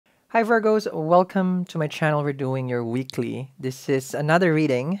Hi Virgos, welcome to my channel. We're doing your weekly. This is another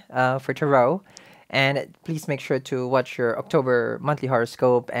reading for Tarot, and please make sure to watch your October monthly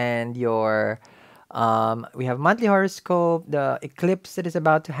horoscope and your. We have monthly horoscope, the eclipse that is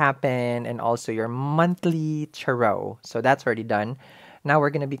about to happen, and also your monthly tarot. So that's already done. Now we're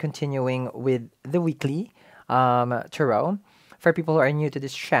gonna be continuing with the weekly tarot. For people who are new to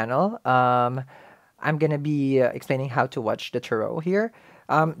this channel, I'm gonna be explaining how to watch the tarot here.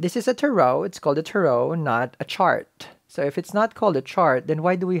 This is a tarot. It's called a tarot, not a chart. So if it's not called a chart, then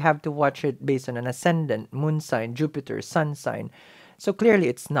why do we have to watch it based on an ascendant, moon sign, Jupiter, sun sign? So clearly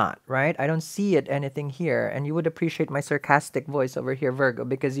it's not, right? I don't see it anything here, and you would appreciate my sarcastic voice over here, Virgo,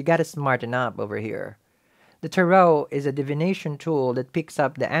 because you gotta smarten up over here. The tarot is a divination tool that picks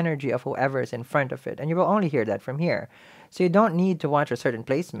up the energy of whoever is in front of it, and you will only hear that from here. So you don't need to watch a certain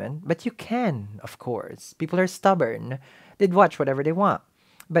placement, but you can, of course. People are stubborn. They'd watch whatever they want.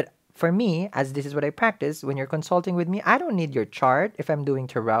 But for me, as this is what I practice, when you're consulting with me, I don't need your chart if I'm doing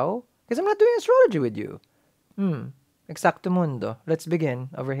tarot, because I'm not doing astrology with you. Exacto mundo. Let's begin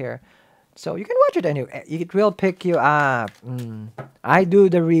over here. So you can watch it anyway. It will pick you up. I do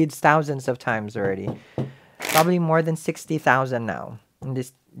the reads thousands of times already. Probably more than 60,000 now in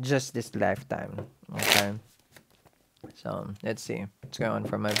this lifetime. Okay. So let's see what's going on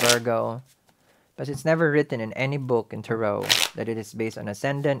for my Virgo. But it's never written in any book in tarot that it is based on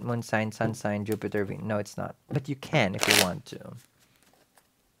ascendant, moon sign, sun sign, Jupiter, Venus. No, it's not. But you can if you want to.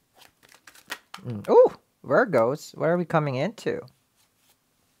 Oh, Virgos. What are we coming into?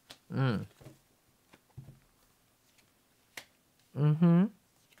 Okay.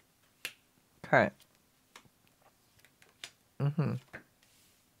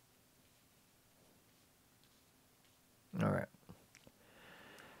 All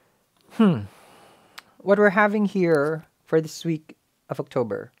right. What we're having here for this week of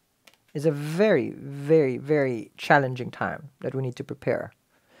October is a very, very, very challenging time that we need to prepare.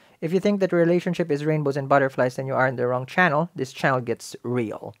 If you think that relationship is rainbows and butterflies, then you are in the wrong channel. This channel gets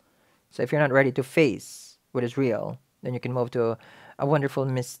real. So if you're not ready to face what is real, then you can move to a wonderful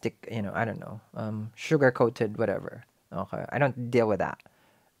mystic, I don't know, sugar-coated whatever. Okay, I don't deal with that.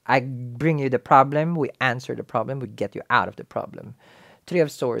 I bring you the problem, we answer the problem, we get you out of the problem. Three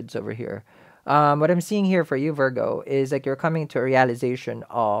of Swords over here. What I'm seeing here for you, Virgo, is like you're coming to a realization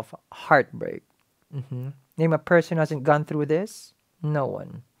of heartbreak. Name a person who hasn't gone through this? No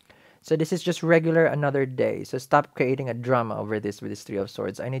one. So this is just regular another day. So stop creating a drama over this with this Three of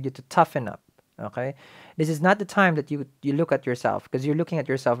Swords. I need you to toughen up. Okay? This is not the time that you look at yourself, because you're looking at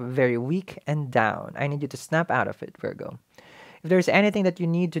yourself very weak and down. I need you to snap out of it, Virgo. If there's anything that you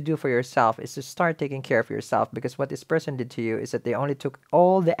need to do for yourself, is to start taking care of yourself, because what this person did to you is that they only took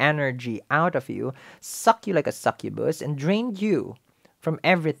all the energy out of you, sucked you like a succubus, and drained you from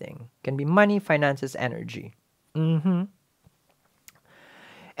everything. Can be money, finances, energy. And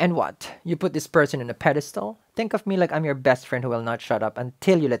what? You put this person in a pedestal? Think of me like I'm your best friend who will not shut up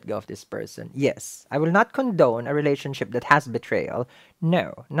until you let go of this person. Yes, I will not condone a relationship that has betrayal.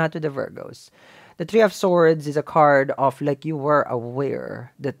 No, not to the Virgos. The Three of Swords is a card of like you were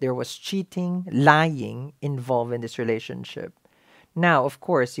aware that there was cheating, lying involved in this relationship. Now, of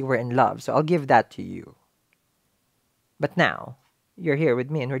course, you were in love, so I'll give that to you. But now, you're here with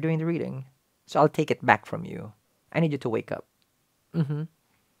me and we're doing the reading. So I'll take it back from you. I need you to wake up.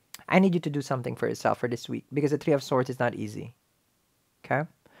 I need you to do something for yourself for this week, because the Three of Swords is not easy. Okay?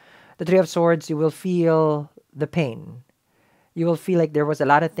 The Three of Swords, you will feel the pain. You will feel like there was a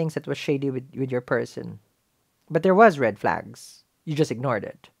lot of things that was shady with your person. But there was red flags. You just ignored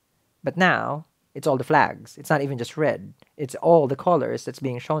it. But now, it's all the flags. It's not even just red. It's all the colors that's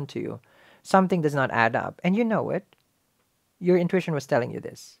being shown to you. Something does not add up. And you know it. Your intuition was telling you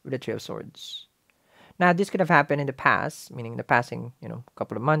this with the Three of Swords. Now, this could have happened in the past, meaning the passing,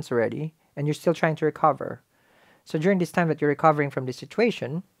 couple of months already, and you're still trying to recover. So during this time that you're recovering from this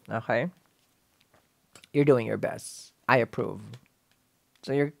situation, okay, you're doing your best. I approve.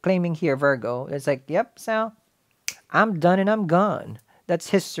 So you're claiming here, Virgo, it's like, yep, Sal, I'm done and I'm gone.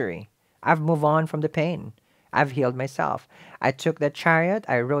 That's history. I've moved on from the pain. I've healed myself. I took that chariot,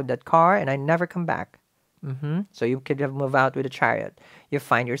 I rode that car, and I never come back. So you could have moved out with a chariot. You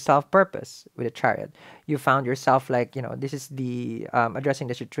find yourself purpose with a chariot. You found yourself like, this is the addressing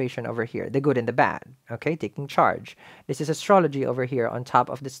the situation over here, the good and the bad, okay, taking charge. This is astrology over here on top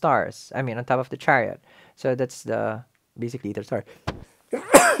of the stars. I mean, on top of the chariot. So that's basically the star.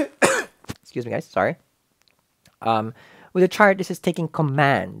 Excuse me, guys, sorry. With a chariot, this is taking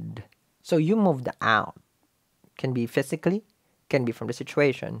command. So you moved out. Can be physically, can be from the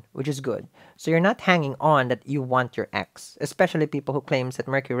situation, which is good. So you're not hanging on that you want your ex, especially people who claims that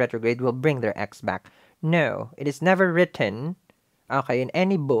Mercury retrograde will bring their ex back. No, it is never written, okay, in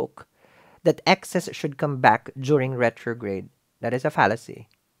any book that exes should come back during retrograde. That is a fallacy.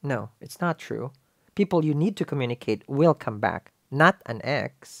 No, it's not true. People you need to communicate will come back, not an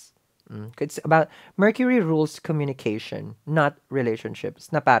ex. It's about Mercury rules communication, not relationships.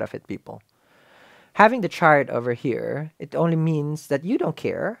 Snap out of it, people. Having the chart over here, it only means that you don't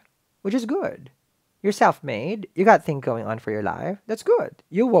care, which is good. You're self-made. You got things going on for your life. That's good.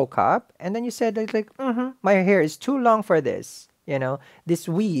 You woke up and then you said like, my hair is too long for this. This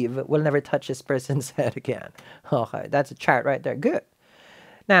weave will never touch this person's head again. Okay, that's a chart right there. Good.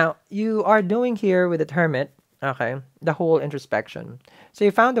 Now, you are doing here with the hermit, okay, the whole introspection. So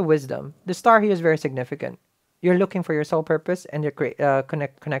you found the wisdom. The star here is very significant. You're looking for your soul purpose and your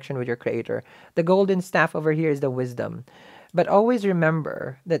connection with your creator. The golden staff over here is the wisdom. But always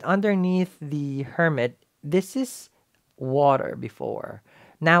remember that underneath the hermit, this is water before.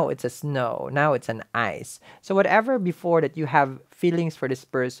 Now it's a snow. Now it's an ice. So whatever before that you have feelings for this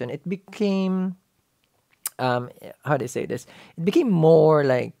person, it became, how do I say this? It became more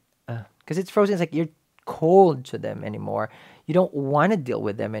like, because it's frozen, it's like you're cold to them anymore. You don't want to deal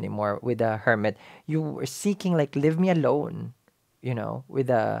with them anymore with the hermit. You were seeking like, leave me alone, with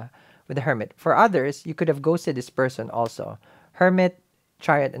the hermit. For others, you could have ghosted this person also. Hermit,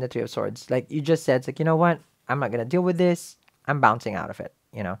 chariot, and the three of swords. Like you just said, it's like, you know what? I'm not going to deal with this. I'm bouncing out of it,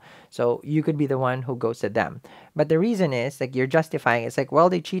 So you could be the one who ghosted them. But the reason is, like, you're justifying. It's like, well,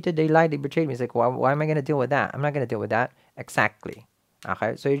 they cheated, they lied, they betrayed me. It's like, why am I going to deal with that? I'm not going to deal with that. Exactly.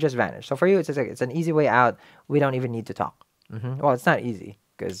 Okay? So you just vanish. So for you, it's like, it's an easy way out. We don't even need to talk. Well, it's not easy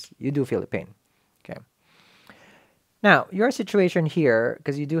because you do feel the pain. Okay. Now, your situation here,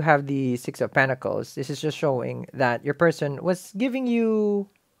 because you do have the Six of Pentacles, this is just showing that your person was giving you,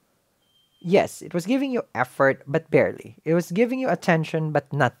 yes, it was giving you effort, but barely. It was giving you attention,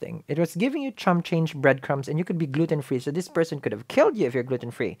 but nothing. It was giving you chump change breadcrumbs, and you could be gluten-free. So this person could have killed you if you're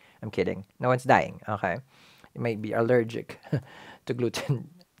gluten-free. I'm kidding. No one's dying, okay? You might be allergic to gluten.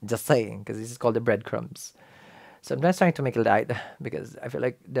 Just saying, because this is called the breadcrumbs. So I'm just trying to make it light because I feel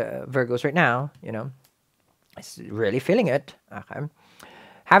like the Virgos right now, is really feeling it. Okay.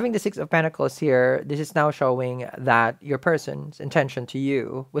 Having the Six of Pentacles here, this is now showing that your person's intention to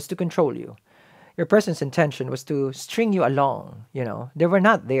you was to control you. Your person's intention was to string you along, They were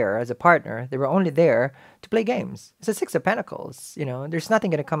not there as a partner. They were only there to play games. It's a Six of Pentacles, There's nothing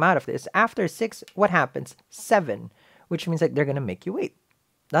going to come out of this. After 6, what happens? 7, which means like they're going to make you wait.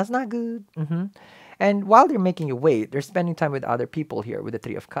 That's not good. And while they're making you wait, they're spending time with other people here with the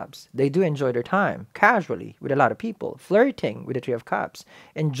Three of Cups. They do enjoy their time casually with a lot of people, flirting with the Three of Cups,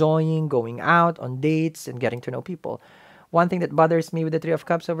 enjoying going out on dates and getting to know people. One thing that bothers me with the Three of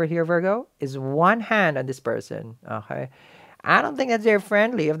Cups over here, Virgo, is one hand on this person. Okay, I don't think that's very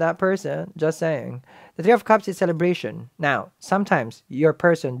friendly of that person. Just saying. The Three of Cups is celebration. Now, sometimes your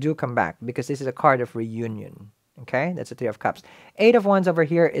person do come back because this is a card of reunion. Okay, that's the Three of Cups. 8 of Wands over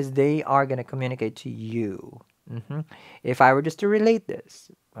here is they are going to communicate to you. If I were just to relate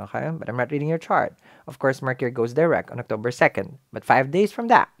this, okay, but I'm not reading your chart. Of course, Mercury goes direct on October 2nd, but 5 days from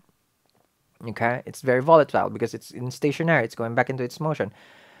that, okay, it's very volatile because it's in stationary. It's going back into its motion.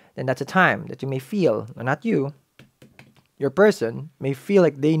 Then that's a time that you may feel, not you, your person may feel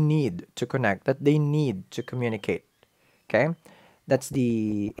like they need to connect, that they need to communicate, okay? That's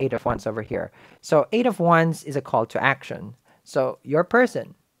the 8 of Wands over here. So 8 of Wands is a call to action. So your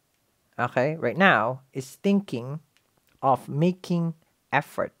person, okay, right now is thinking of making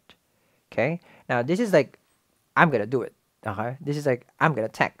effort. Okay. Now this is like, I'm gonna do it. Okay. This is like, I'm gonna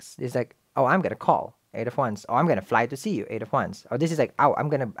text. This is like, oh, I'm gonna call. 8 of Wands. Oh, I'm gonna fly to see you. 8 of Wands. Oh, this is like, oh, I'm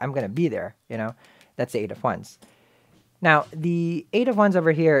gonna be there. That's the 8 of Wands. Now, the 8 of Wands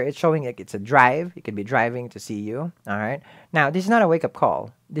over here, it's showing like it's a drive. It could be driving to see you. All right. Now, this is not a wake-up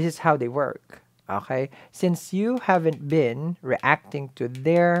call. This is how they work. Okay. Since you haven't been reacting to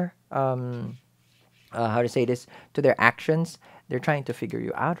their, how to say this, to their actions, they're trying to figure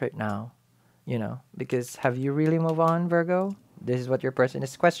you out right now. Because have you really moved on, Virgo? This is what your person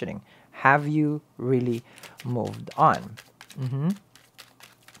is questioning. Have you really moved on?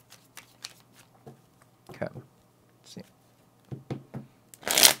 Okay.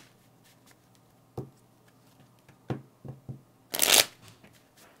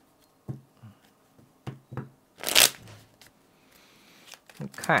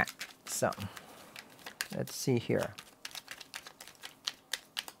 Okay, so let's see here.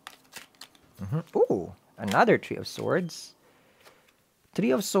 Ooh, another Three of Swords.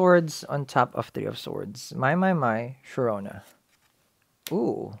 3 of Swords on top of 3 of Swords. My, Sharona.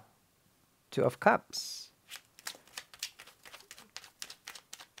 Ooh, Two of Cups.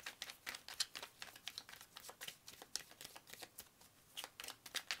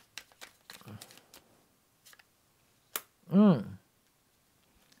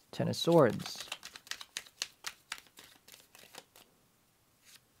 Ten of Swords.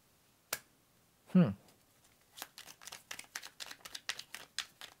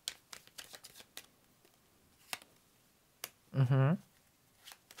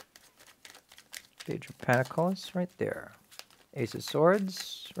 Page of Pentacles right there. Ace of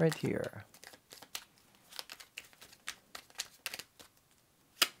Swords right here.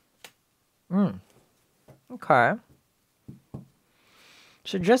 Okay.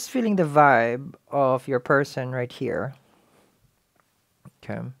 So just feeling the vibe of your person right here.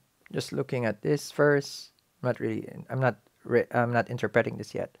 Okay. Just looking at this first. I'm not interpreting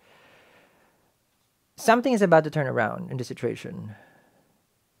this yet. Something is about to turn around in the situation.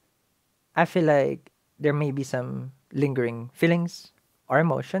 I feel like there may be some lingering feelings or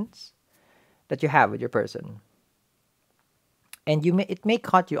emotions that you have with your person. And it may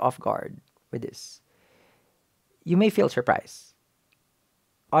caught you off guard with this. You may feel surprised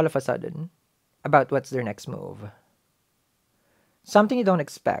all of a sudden about what's their next move. Something you don't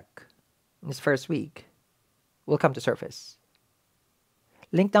expect in this first week will come to surface.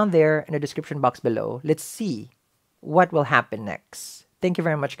 Link down there in the description box below. Let's see what will happen next. Thank you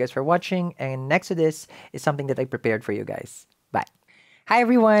very much, guys, for watching. And next to this is something that I prepared for you guys. Bye. Hi,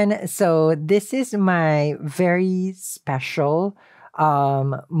 everyone. So this is my very special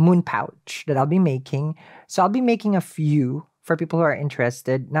moon pouch that I'll be making. So I'll be making a few for people who are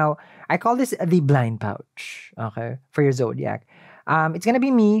interested. Now, I call this the blind pouch, okay, for your zodiac. It's gonna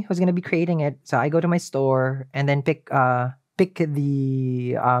be me who's gonna be creating it. So I go to my store and then pick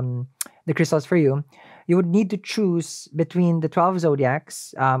the crystals for you. You would need to choose between the 12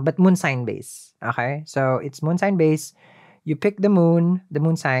 zodiacs, but moon sign base. Okay, so it's moon sign base. You pick the moon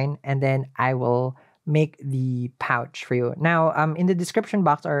sign, and then I will make the pouch for you. Now, in the description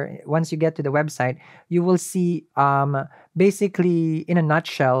box, or once you get to the website, you will see basically in a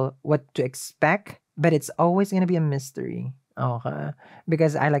nutshell what to expect, but it's always gonna be a mystery. Okay,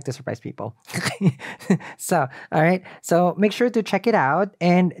 because I like to surprise people. So, all right. So make sure to check it out.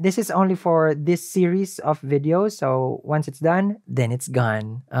 And this is only for this series of videos. So once it's done, then it's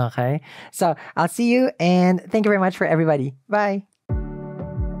gone. Okay. So I'll see you, and thank you very much for everybody. Bye.